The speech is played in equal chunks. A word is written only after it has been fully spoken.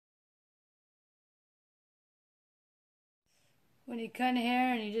When you cut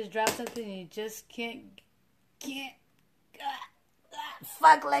hair and you just drop something and you just can't,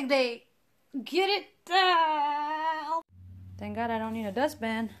 fuck like they get it down. Thank God I don't need a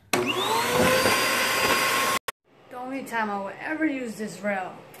dustpan. The only time I will ever use this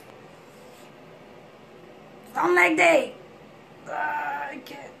rail. Don't like they. I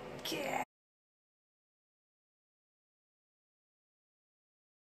can't.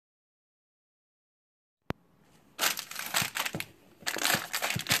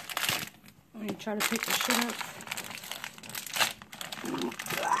 Let me try to pick this shit up.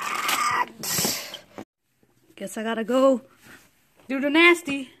 Guess I gotta go do the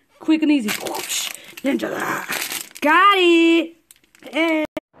nasty, quick and easy. Ninja. Got it. Hey.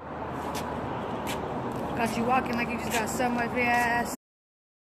 Got you walking like you just got something up your ass.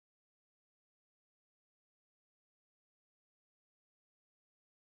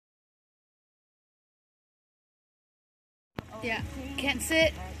 Yeah, can't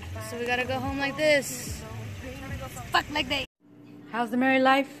sit, so we gotta go home like this. Fuck like they. How's the married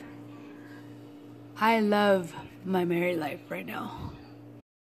life? I love my married life right now.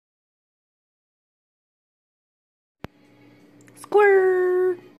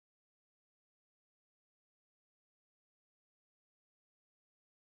 Squirt!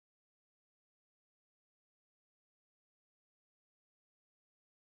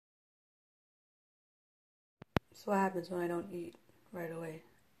 So what happens when I don't eat right away?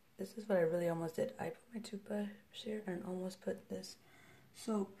 This is what I really almost did. I put my toothbrush here and almost put this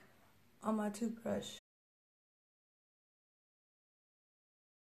soap on my toothbrush.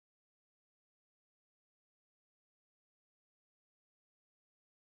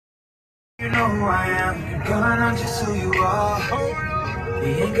 You know who I am, girl, I know just who you are. We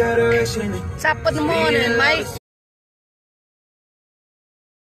ain't got a rush in it. Top of the morning, Mike.